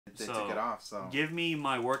They took it off, so give me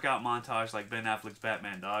my workout montage like Ben Affleck's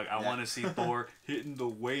Batman, dog. I want to see Thor hitting the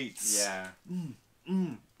weights. Yeah.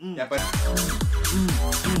 Yeah, but.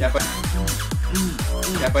 Yeah, but.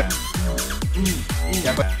 Yeah, but.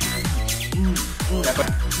 Yeah, but. Yeah,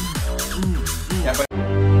 but. Yeah, but.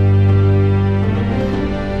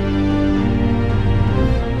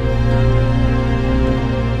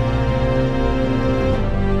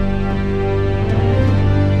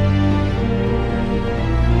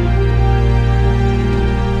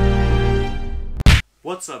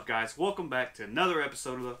 What's up, guys? Welcome back to another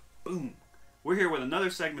episode of the Boom. We're here with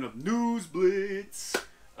another segment of News Blitz.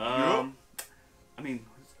 I mean,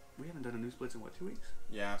 we haven't done a News Blitz in what, 2 weeks?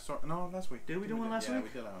 Yeah, so no, last week. Did we do one last week? Yeah, we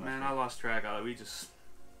did that one. Man, I lost track of it. We just.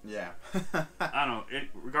 Yeah. I don't know.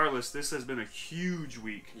 Regardless, this has been a huge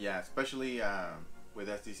week. Yeah, especially with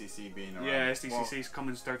SDCC being around. Yeah, SDCC's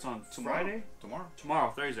coming starts on Friday?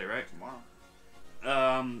 Tomorrow, Thursday, right? Tomorrow.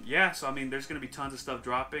 Yeah, so I mean, there's going to be tons of stuff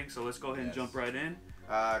dropping, so let's go ahead and jump right in.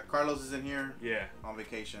 Carlos is in here. Yeah. On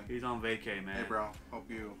vacation. He's on vacay, man. Hey, bro. Hope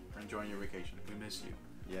you are enjoying your vacation. We miss you.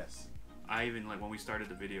 Yes. I even, like, when we started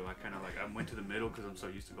the video, I kind of, like, I went to the middle because I'm so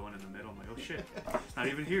used to going in the middle. I'm like, oh, shit. It's not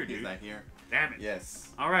even here, dude. He's not here. Damn it. Yes.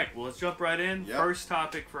 All right. Well, let's jump right in. Yep. First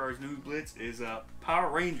topic for our News Blitz is Power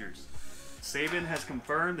Rangers. Saban has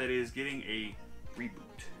confirmed that it is getting a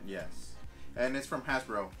reboot. Yes. And it's from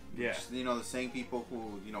Hasbro. Yeah. Which, you know, the same people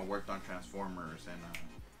who, you know, worked on Transformers and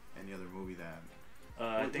any other movie that...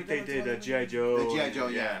 I think they did G.I. Joe. The G.I. Joe,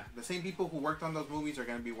 yeah. The same people who worked on those movies are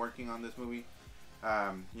going to be working on this movie.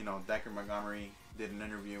 You know, Decker Montgomery did an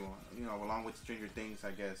interview, you know, along with Stranger Things, I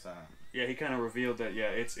guess. Yeah, he kind of revealed that, yeah,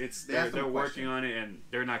 they're working on it and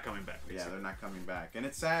they're not coming back. Basically. Yeah, they're not coming back. And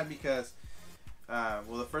it's sad because,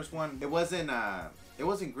 well, the first one, it wasn't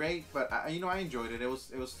great, but, you know, I enjoyed it. It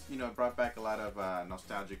was, you know, it brought back a lot of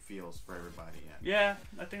nostalgic feels for everybody. Yeah,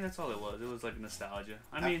 I think that's all it was. It was like nostalgia.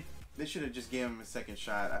 I mean... They should have just given him a second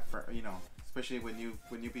shot, you know, especially with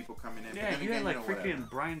new people coming in. Yeah, you had like freaking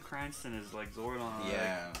Bryan Cranston as like Zordon.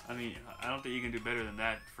 Yeah. Like, I mean, I don't think you can do better than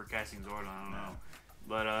that for casting Zordon. I don't know.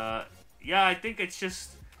 But yeah, I think it's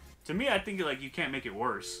just, to me, I think like you can't make it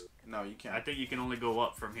worse. No, you can't. I think you can only go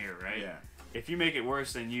up from here, right? Yeah. If you make it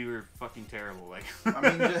worse, then you're fucking terrible. Like.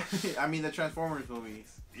 I mean the Transformers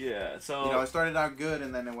movies. Yeah. So. You know, it started out good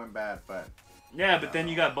and then it went bad, but. Yeah, but then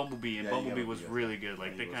you got Bumblebee, and Bumblebee was really good.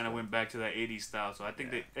 Like, they kind of went back to that 80s style. So I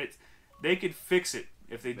think they could fix it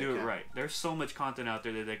if they do it right. There's so much content out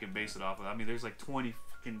there that they can base it off of. I mean, there's like 20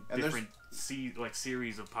 fucking different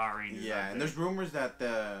series of Power Rangers. Yeah, and there's rumors that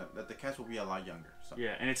the cast will be a lot younger. So.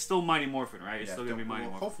 Yeah, and it's still Mighty Morphin, right? It's still gonna be Mighty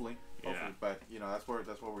Morphin. Hopefully. But you know, that's where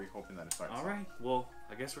we're hoping that it starts. All right. Well,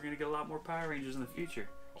 I guess we're gonna get a lot more Power Rangers in the future.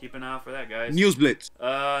 Keep an eye out for that, guys. News Blitz.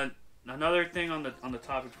 Another thing on the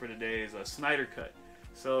topic for today is a Snyder Cut.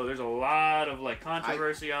 So there's a lot of like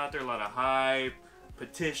controversy out there, a lot of hype,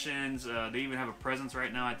 petitions. They even have a presence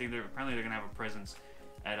right now. I think apparently they're gonna have a presence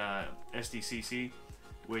at SDCC,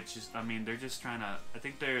 which is, I mean, they're just trying to. I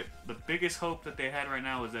think the biggest hope that they had right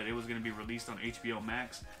now is that it was gonna be released on HBO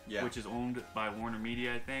Max, which is owned by Warner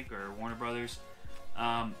Media, I think, or Warner Brothers.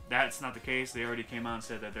 That's not the case. They already came out and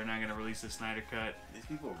said that they're not going to release the Snyder Cut. These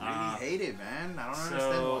people really hate it, man. I don't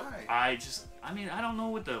understand why. I mean, I don't know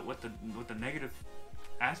what the negative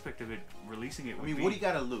aspect of it releasing it would be. I mean, what do you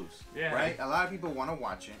got to lose? Yeah. Right? A lot of people want to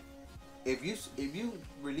watch it. If you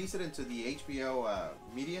release it into the HBO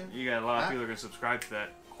media, you got a lot of people are going to subscribe to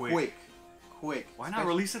that quick. Why not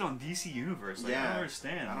release it on DC Universe? Like, I don't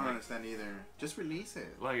understand. I don't understand either. Just release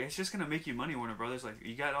it. Like, it's just going to make you money, Warner Brothers. Like,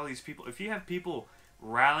 you got all these people. If you have people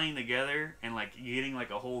rallying together and like getting like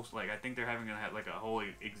a whole, like, I think they're gonna have like a whole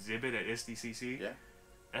exhibit at SDCC. Yeah,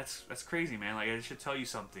 that's crazy, man. Like, it should tell you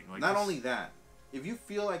something. Like, not only that, if you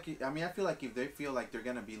feel like, I mean, I feel like if they feel like they're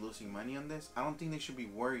gonna be losing money on this, I don't think they should be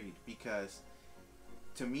worried, because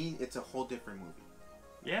to me it's a whole different movie.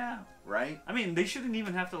 Yeah. Right. I mean, they shouldn't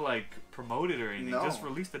even have to like promote it or anything. No. Just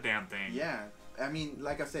release the damn thing. Yeah. I mean,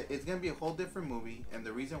 like I said, it's gonna be a whole different movie, and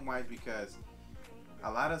the reason why is because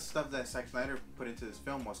a lot of stuff that Zack Snyder put into this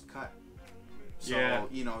film was cut. So,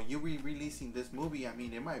 you know, you releasing this movie, I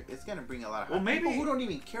mean, it's going to bring a lot of people who don't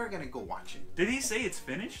even care are going to go watch it. Did he say it's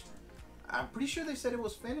finished? I'm pretty sure they said it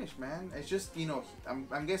was finished, man. It's just, you know,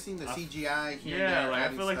 I'm guessing the CGI here and there. Like,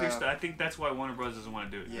 I feel like I think that's why Warner Bros. Doesn't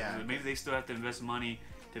want to do it. Yeah. Maybe they still have to invest money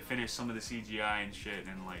to finish some of the CGI and shit,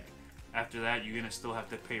 and like after that you're going to still have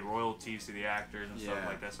to pay royalties to the actors and stuff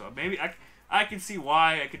like that. So maybe I can see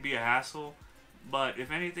why it could be a hassle. But if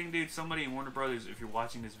anything, dude, somebody in Warner Brothers, if you're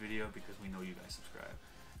watching this video, because we know you guys subscribe,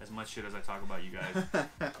 as much shit as I talk about you guys,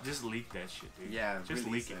 just leak that shit, dude. Yeah, just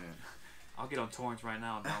leak it. I'll get on torrents right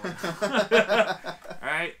now. All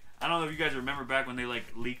right. don't know if you guys remember back when they like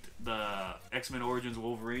leaked the X-Men Origins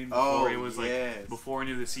Wolverine before it was like before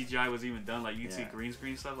any of the CGI was even done. Like you'd see green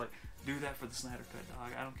screen stuff. Like do that for the Snyder Cut,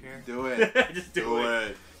 dog. I don't care. Do it. Just do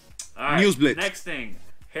it. All right. News Blitz. Next thing,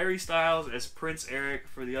 Harry Styles as Prince Eric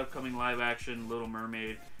for the upcoming live-action Little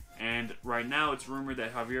Mermaid. And right now, it's rumored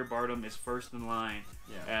that Javier Bardem is first in line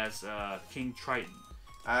as King Triton.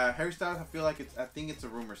 Harry Styles, I think it's a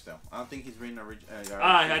rumor still. I don't think he's written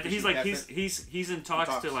he's in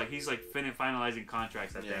talks to like he's like finalizing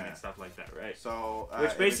contracts I think and stuff like that, right? So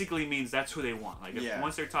which basically means that's who they want. Like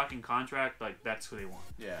once they're talking contract, like that's who they want.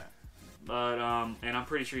 Yeah. But and I'm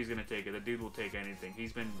pretty sure he's gonna take it. The dude will take anything.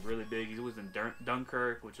 He's been really big. He was in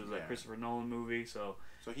Dunkirk, which was a Christopher Nolan movie. So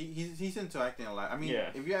he's into acting a lot. I mean,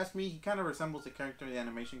 if you ask me, he kind of resembles the character in the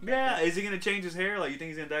animation character. Yeah, is he gonna change his hair? Like you think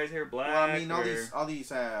he's gonna dye his hair black? Well, I mean, all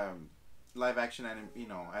these live action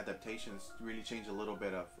adaptations really change a little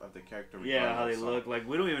bit of the character. Yeah, how they look. Like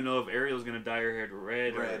we don't even know if Ariel's gonna dye her hair to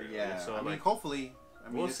red. So I mean, hopefully. I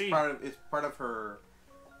mean, we'll it's see. It's part of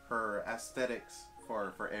her aesthetics.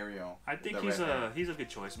 For Ariel, I think he's a good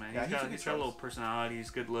choice, man. Yeah, he's got a little personality. He's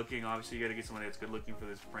good looking. Obviously, you got to get somebody that's good looking for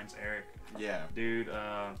this Prince Eric. Yeah, dude.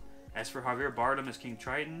 As for Javier Bardem as King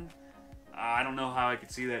Triton, I don't know how I could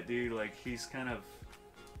see that dude. Like he's kind of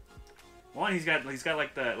he's got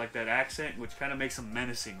like that accent, which kind of makes him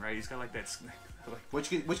menacing, right? He's got like that, which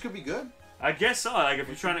could be good. I guess so. Like if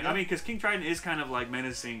you're trying to, I mean, because King Triton is kind of like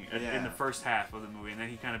menacing in the first half of the movie, and then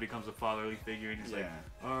he kind of becomes a fatherly figure, and he's like,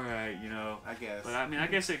 all right, I guess. But I mean, I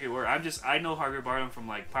guess it could work. I know Javier Bardem from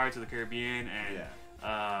like Pirates of the Caribbean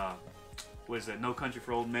and was it No Country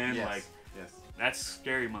for Old Men? Like, that's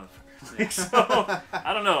scary, motherfucker. Like, so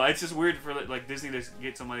I don't know. It's just weird for like Disney to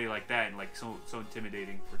get somebody like that and like so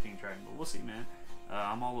intimidating for King Triton. But we'll see, man.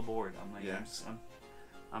 I'm all aboard. I'm like,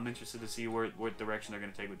 I'm interested to see what direction they're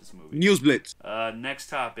going to take with this movie. News Blitz. Next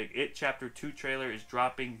topic. It Chapter 2 trailer is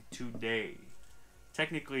dropping today.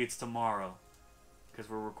 Technically, it's tomorrow. Because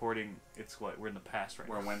we're recording, we're in the past right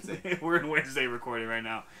now. We're on Wednesday. We're in Wednesday recording right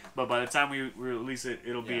now. But by the time we release it,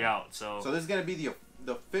 it'll be out. So this is going to be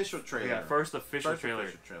the official trailer. Yeah, first official trailer.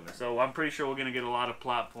 So I'm pretty sure we're going to get a lot of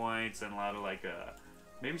plot points and a lot of like...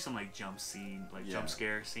 maybe some like jump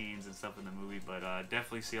scare scenes and stuff in the movie, but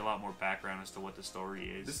definitely see a lot more background as to what the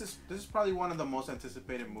story is. This is probably one of the most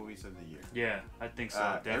anticipated movies of the year. Yeah, I think so.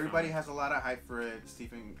 Definitely. Everybody has a lot of hype for it.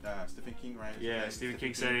 Stephen King, right? Yeah, Stephen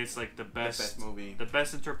King said it's like the best movie, the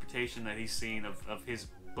best interpretation that he's seen of his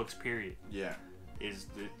books. Period. Yeah. Is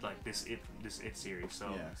this It series.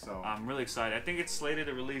 So so I'm really excited. I think it's slated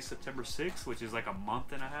to release September 6th, which is like a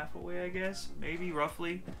month and a half away, I guess, maybe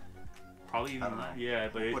roughly. Probably even that. Yeah,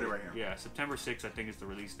 but we'll put it right here. Yeah, September 6th I think is the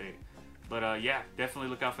release date. But yeah, definitely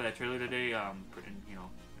look out for that trailer today. And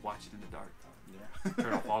watch it in the dark. Yeah.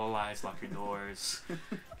 Turn off all the lights, lock your doors,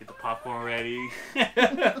 get the popcorn ready.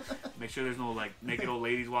 Make sure there's no like naked old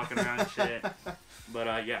ladies walking around and shit.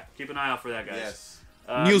 But yeah, keep an eye out for that, guys. Yes.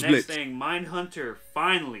 News next Blitz. thing, Mindhunter,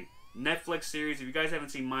 finally. Netflix series. If you guys haven't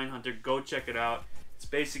seen Mindhunter, go check it out. It's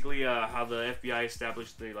basically how the FBI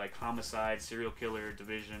established the like homicide, serial killer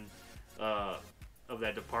division of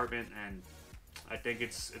that department, and I think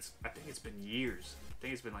it's been years. I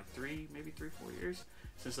think it's been like 4 years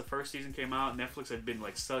since the first season came out. Netflix had been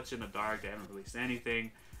like such in the dark; they haven't released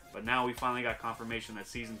anything. But now we finally got confirmation that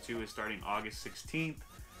season 2 is starting August 16th,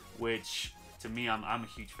 which to me, I'm a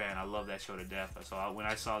huge fan. I love that show to death. So when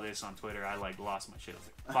I saw this on Twitter, I like lost my shit. I was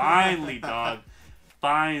like, finally, dog,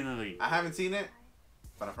 finally. I haven't seen it,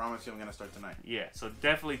 but I promise you I'm going to start tonight. Yeah, so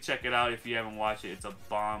definitely check it out if you haven't watched it. It's a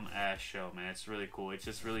bomb-ass show, man. It's really cool. It's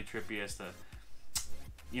just really trippy as to,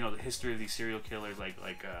 the history of these serial killers, like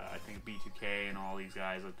I think B2K and all these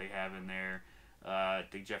guys that they have in there. I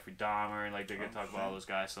think Jeffrey Dahmer, and like they're going to talk about all those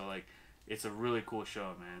guys. So, like, it's a really cool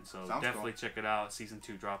show, man. So definitely check it out. Season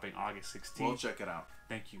 2 dropping August 16th. We'll check it out.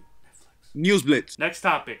 Thank you, Netflix. News Blitz. Next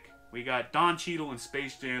topic. We got Don Cheadle in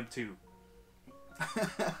Space Jam 2.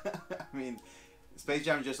 I mean... Space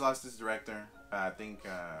Jam just lost its director. I think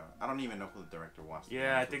I don't even know who the director was.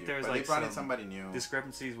 Yeah, I think there's like they brought in somebody new.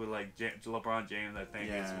 Discrepancies with like LeBron James. I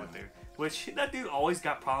think is what they're. Which that dude always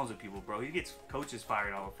got problems with people, bro. He gets coaches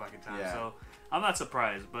fired all the fucking time. Yeah. So I'm not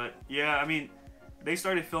surprised. But yeah, I mean, they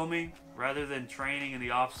started filming rather than training in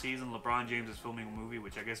the off season. LeBron James is filming a movie,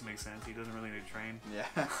 which I guess makes sense. He doesn't really need to train.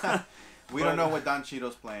 Yeah. We don't know what Don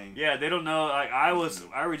Cheadle's playing. Yeah, they don't know. Like I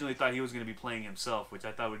originally thought he was going to be playing himself, which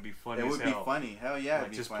I thought would be funny. It would be funny. Hell yeah,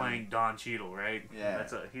 like just funny. Playing Don Cheadle, right? Yeah,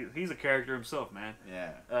 he's a character himself, man.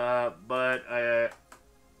 Yeah. But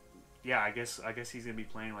yeah, I guess he's gonna be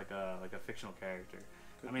playing like a fictional character.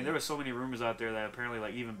 I mean, there were so many rumors out there that apparently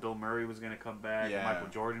like even Bill Murray was gonna come back. Yeah. Michael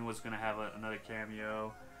Jordan was gonna have another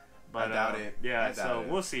cameo. But, I doubt it. Yeah, so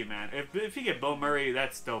we'll see, man. If you get Bill Murray,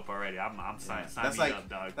 that's dope already. I'm signed. Sign That's me like up,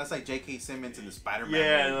 dog. That's like J.K. Simmons in the Spider-Man.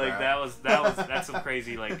 Yeah, movie, like bro. that's some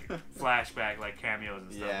crazy like flashback like cameos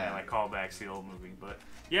and stuff, man, like callbacks to the old movie. But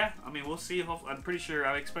yeah, I mean, we'll see. I'm pretty sure.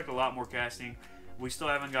 I expect a lot more casting. We still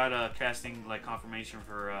haven't got a casting like confirmation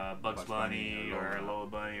for Bugs Bunny or Lola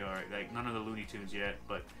Bunny or like none of the Looney Tunes yet,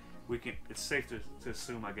 but. It's safe to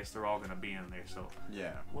assume, I guess, they're all going to be in there. So,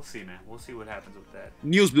 yeah. We'll see, man. We'll see what happens with that.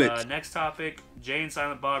 News Blitz. Next topic, Jay and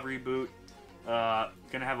Silent Bob reboot. Going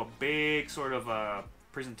to have a big sort of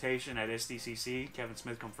presentation at SDCC. Kevin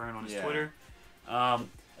Smith confirmed on his Twitter.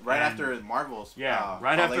 Right after Marvel's. Yeah,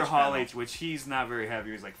 right after Hall H, which he's not very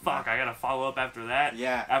happy. He's like, fuck, I got to follow up after that.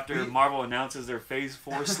 Yeah. After Marvel announces their Phase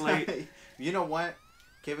 4 slate. You know what?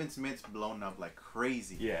 Kevin Smith's blown up like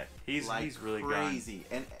crazy. Yeah, he's really crazy.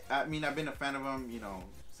 And I mean, I've been a fan of him, you know,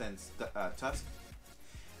 since Tusk,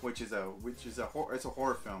 which is a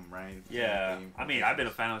horror film, right? Yeah, I mean, I've been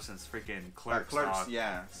a fan of him since freaking Clerks. Clerks,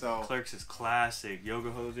 yeah. So Clerks is classic.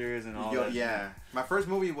 Yoga Hosers and all that. Yeah, my first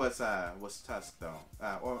movie was Tusk though.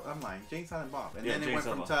 Or I'm lying, Jay and Silent Bob, and then it went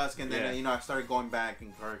from Tusk, and then you know I started going back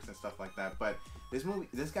in Clerks and stuff like that, but.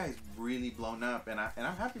 This guy's really blown up, and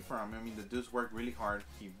I'm happy for him. I mean, the dude's worked really hard.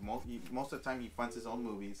 Most of the time he funds his own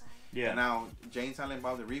movies. Yeah. And now Jay and Silent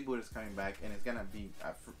Bob the reboot is coming back, and it's gonna be,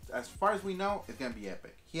 as far as we know, it's gonna be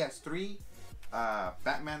epic. He has 3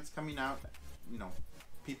 Batmans coming out. You know,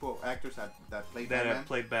 actors that played Batman. Have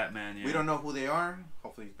played Batman. Yeah. We don't know who they are.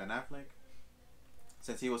 Hopefully it's Ben Affleck,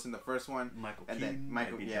 since he was in the first one. Michael Keaton.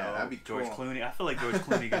 That'd be George cool. Clooney. I feel like George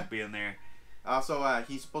Clooney could be in there. Also,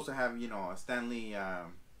 he's supposed to have, you know, a Stanley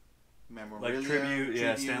memorabilia. Like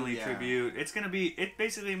tribute, Stanley tribute. It's gonna be,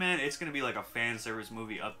 basically, man, it's gonna be like a fan service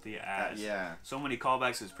movie up the ass. Yeah. So many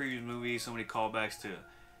callbacks to his previous movies, so many callbacks to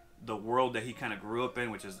the world that he kind of grew up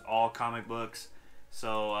in, which is all comic books.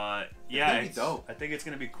 So, it's dope. I think it's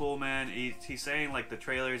gonna be cool, man. He's saying like the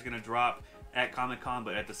trailer is gonna drop at Comic-Con,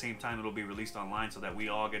 but at the same time it'll be released online so that we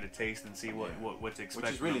all get a taste and see what to expect.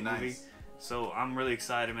 Which is really from the movie. nice. So I'm really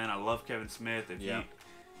excited, man. I love Kevin Smith. If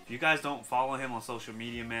you guys don't follow him on social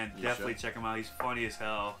media, man, definitely check him out. He's funny as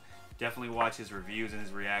hell. Definitely watch his reviews and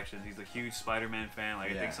his reactions. He's a huge Spider-Man fan. Like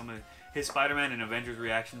I think some of his Spider-Man and Avengers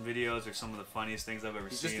reaction videos are some of the funniest things I've ever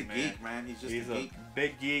seen. He's just a geek, man. He's just a geek.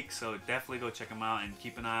 Big geek. So definitely go check him out and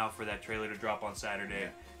keep an eye out for that trailer to drop on Saturday.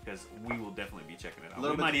 Because we will definitely be checking it out.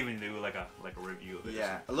 We might even do like a review of it.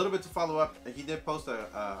 Yeah, a little bit to follow up. He did post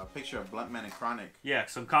a picture of Blunt Man and Chronic. Yeah,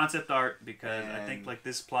 some concept art because I think like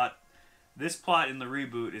this plot in the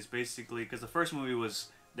reboot is basically because the first movie was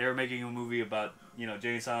they were making a movie about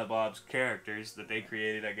Jay and Silent Bob's characters that they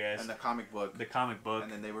created, I guess. And the comic book.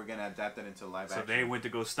 And then they were gonna adapt it into live action. So they went to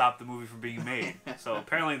go stop the movie from being made. So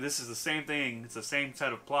apparently this is the same thing. It's the same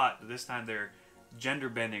set of plot. But this time they're gender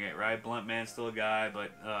bending it, right? Blunt Man's still a guy,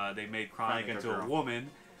 but they made Chronic into a woman.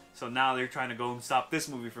 So now they're trying to go and stop this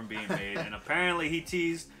movie from being made. And apparently he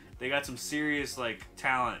teased they got some serious like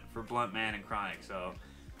talent for Blunt Man and Chronic. So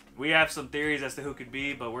we have some theories as to who could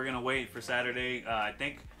be, but we're gonna wait for Saturday. I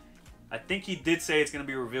think he did say it's gonna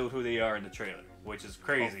be revealed who they are in the trailer, which is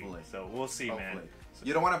crazy. Hopefully. So we'll see, man. So,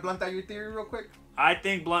 you don't want to blunt out your theory real quick? I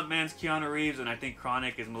think Blunt Man's Keanu Reeves, and I think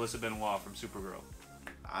Chronic is Melissa Benoit from Supergirl.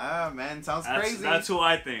 Ah, man, sounds crazy. That's who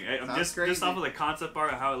I think. Just off of the concept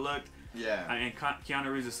art and how it looked. Yeah. And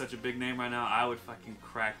Keanu Reeves is such a big name right now. I would fucking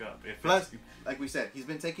crack up. Plus, like we said, he's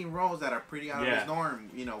been taking roles that are pretty out of his norm.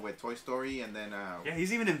 With Toy Story and then.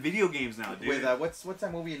 He's even in video games now, dude. With what's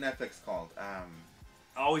that movie in Netflix called?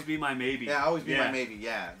 Always Be My Maybe. Yeah, Always Be My Maybe.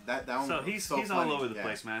 Yeah, that one. So he's all over the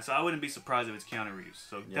place, man. So I wouldn't be surprised if it's Keanu Reeves.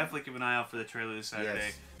 So definitely keep an eye out for the trailer this Saturday.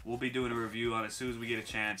 Yes. We'll be doing a review on it as soon as we get a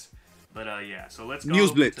chance. But so let's go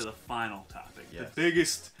to the final topic. Yes. The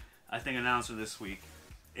biggest, I think, announcement this week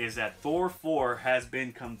is that Thor 4 has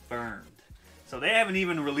been confirmed. So they haven't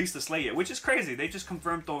even released the slate yet, which is crazy. They just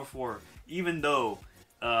confirmed Thor 4, even though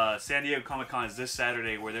San Diego Comic-Con is this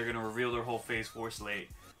Saturday where they're going to reveal their whole Phase 4 slate.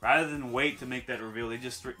 Rather than wait to make that reveal, they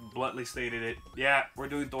just bluntly stated it. Yeah, we're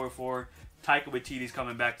doing Thor 4. Taika Waititi's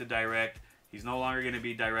coming back to direct. He's no longer going to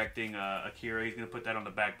be directing Akira. He's going to put that on the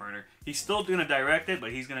back burner. He's still going to direct it,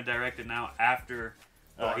 but he's going to direct it now after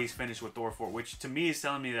he's finished with Thor 4, which to me is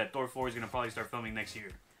telling me that Thor 4 is going to probably start filming next year.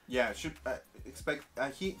 Yeah, should expect.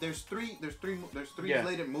 There's three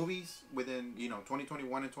related movies within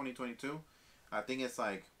 2021 and 2022. I think it's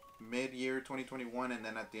like mid-year 2021, and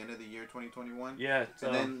then at the end of the year 2021. Yeah,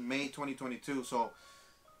 and then May 2022. So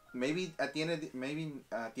maybe at the end of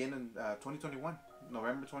 2021.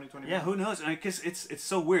 November 2021. Yeah, who knows? Because it's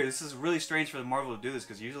so weird. This is really strange for the Marvel to do this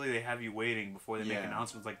because usually they have you waiting before they make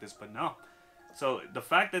announcements like this. But no, So the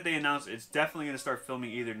fact that they announced it's definitely going to start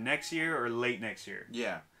filming either next year or late next year.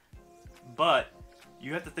 Yeah. But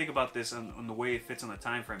you have to think about this on the way it fits on the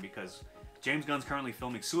time frame, because James Gunn's currently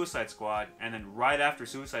filming Suicide Squad, and then right after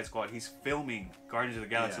Suicide Squad, he's filming Guardians of the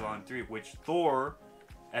Galaxy Volume 3, which Thor,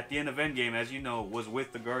 at the end of Endgame, as you know, was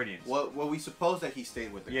with the Guardians. Well, we suppose that he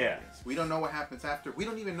stayed with the Guardians. We don't know what happens after. We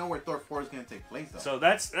don't even know where Thor 4 is going to take place, though. So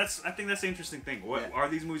that's I think that's the interesting thing. Are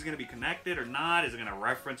these movies going to be connected or not? Is it going to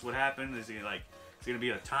reference what happened? Is it like... It's going to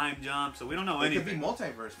be a time jump, so we don't know anything. It could be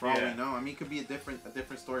multiverse for all we know. I mean, it could be a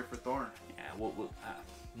different story for Thor. Yeah,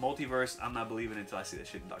 multiverse, I'm not believing until I see that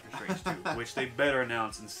shit in Doctor Strange 2, which they better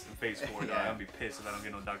announce in Phase 4. Yeah. I'm going to be pissed if I don't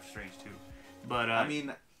get no Doctor Strange 2. But, I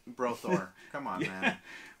mean, bro, Thor, come on, man.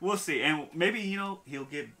 We'll see. And maybe, he'll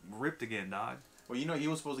get ripped again, dog. Well, he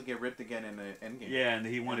was supposed to get ripped again in the Endgame. Yeah, and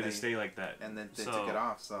he wanted to stay like that. And then they took it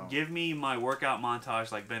off, so... Give me my workout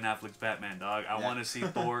montage like Ben Affleck's Batman, dog. I want to see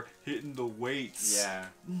Thor hitting the weights. Yeah.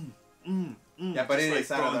 Yeah, but it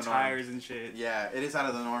is out of the norm. Tires and shit. Yeah, it is out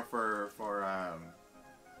of the norm for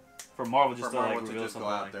Marvel just to reveal something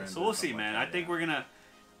like that. So we'll see, man. I think we're gonna...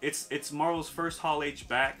 It's Marvel's first Hall H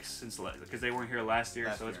back since... Because they weren't here last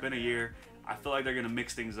year, so it's been a year. I feel like they're gonna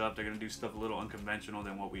mix things up. They're gonna do stuff a little unconventional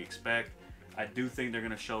than what we expect. I do think they're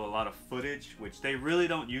going to show a lot of footage, which they really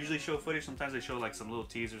don't usually show footage. Sometimes they show like some little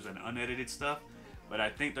teasers and unedited stuff. But I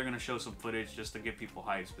think they're going to show some footage just to get people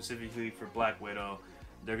hyped, specifically for Black Widow.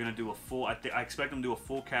 They're going to do a full... I expect them to do a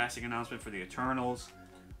full casting announcement for the Eternals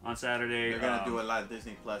on Saturday. They're going to do a lot of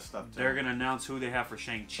Disney Plus stuff, too. They're going to announce who they have for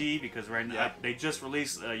Shang-Chi, because right now... They just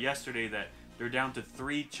released yesterday that they're down to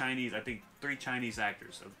three Chinese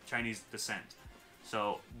actors of Chinese descent.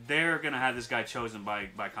 So they're going to have this guy chosen by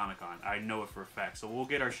Comic-Con. I know it for a fact. So we'll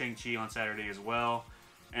get our Shang-Chi on Saturday as well.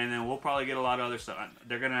 And then we'll probably get a lot of other stuff.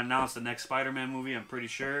 They're going to announce the next Spider-Man movie, I'm pretty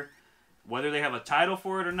sure. Whether they have a title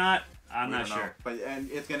for it or not, I'm not sure. And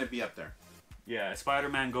it's going to be up there. Yeah,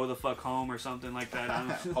 Spider-Man Go the Fuck Home or something like that.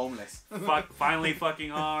 Homeless. Finally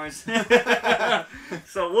fucking ours.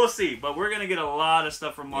 So we'll see. But we're going to get a lot of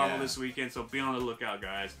stuff from Marvel this weekend. So be on the lookout,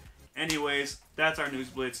 guys. Anyways, that's our News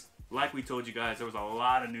Blitz. Like we told you guys, there was a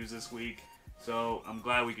lot of news this week, so I'm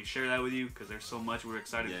glad we could share that with you, because there's so much we're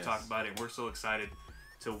excited to talk about it, and we're so excited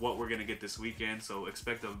to what we're going to get this weekend, so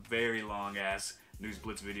expect a very long-ass News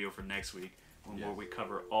Blitz video for next week, where we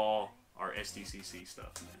cover all our SDCC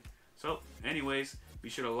stuff. So, anyways, be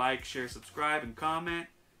sure to like, share, subscribe, and comment.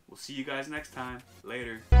 We'll see you guys next time.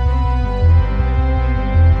 Later.